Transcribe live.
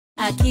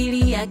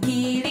Akili,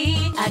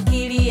 akili,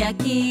 akili,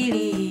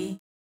 akili.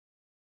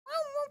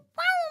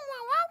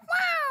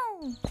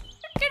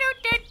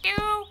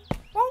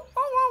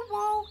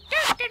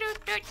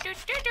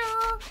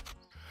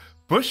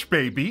 Bush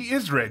Baby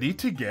is ready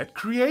to get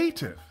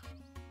creative.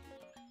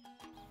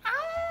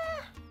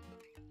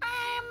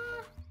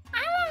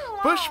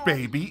 Bush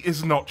Baby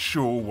is not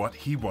sure what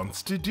he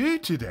wants to do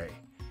today.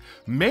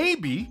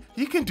 Maybe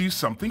he can do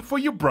something for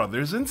your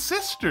brothers and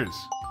sisters.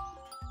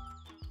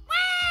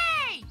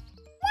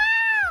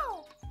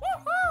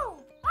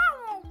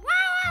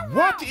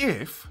 What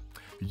if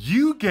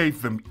you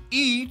gave them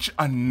each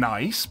a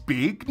nice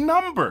big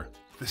number,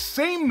 the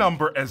same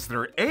number as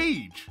their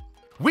age?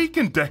 We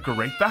can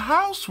decorate the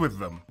house with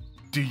them.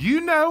 Do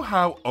you know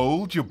how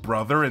old your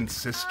brother and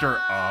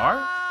sister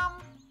are?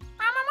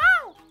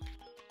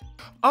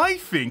 I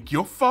think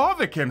your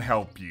father can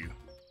help you.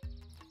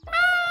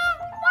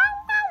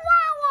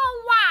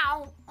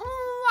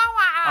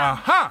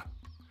 Aha!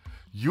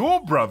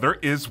 Your brother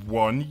is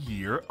 1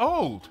 year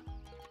old.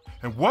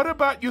 And what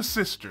about your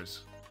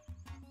sisters?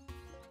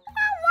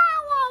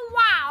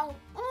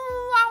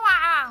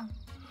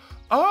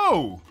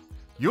 Oh,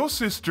 your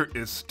sister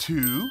is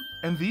 2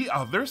 and the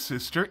other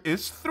sister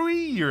is 3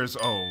 years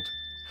old.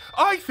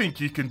 I think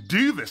you can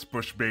do this,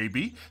 Bush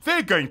Baby.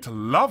 They're going to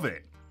love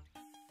it.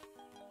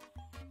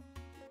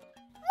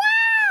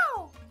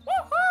 Wow!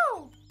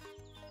 Woohoo!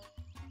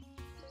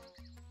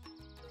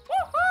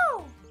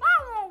 Woohoo!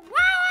 Wow, wow,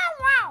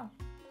 wow, wow!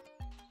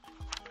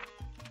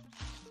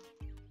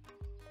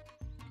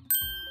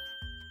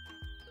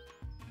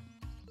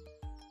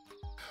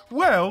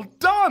 Well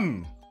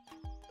done!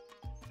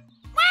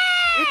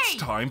 It's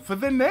time for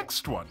the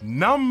next one,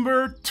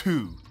 number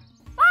 2.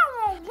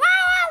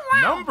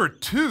 Number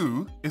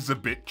 2 is a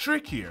bit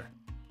trickier.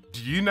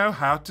 Do you know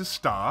how to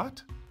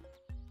start?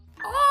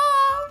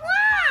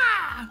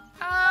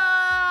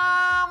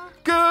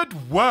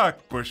 Good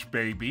work, Bush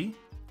Baby.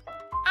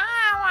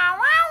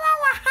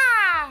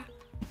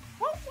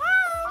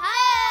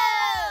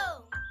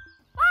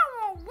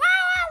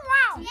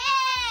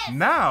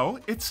 Now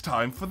it's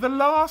time for the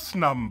last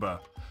number,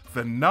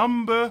 the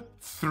number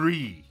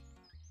 3.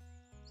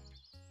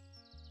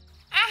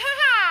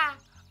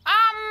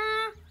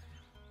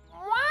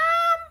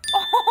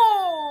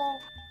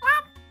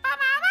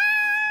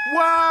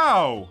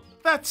 Wow!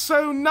 That's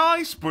so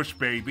nice, Bush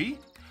Baby.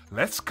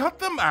 Let's cut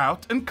them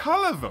out and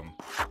color them.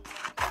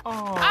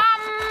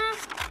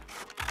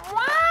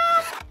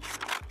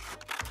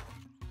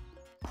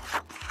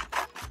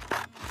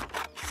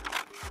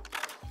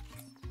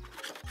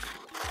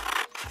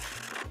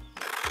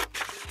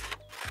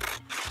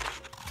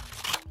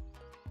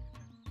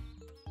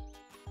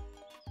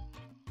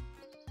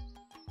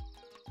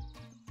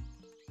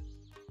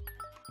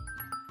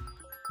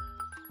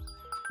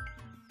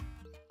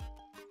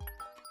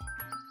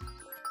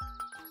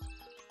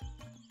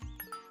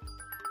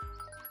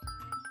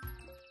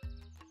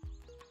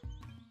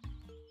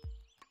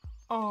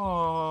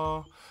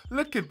 Oh,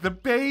 look at the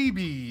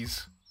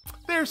babies.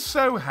 They're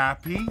so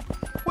happy.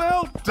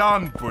 Well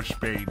done, Bush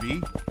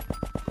Baby.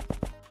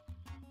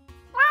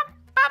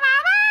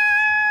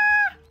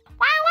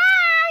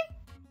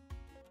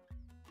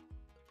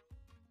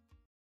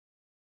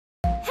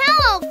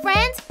 Hello,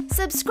 friends.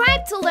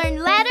 Subscribe to learn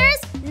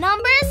letters,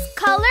 numbers,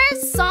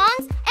 colors,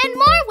 songs, and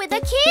more with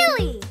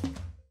Akili.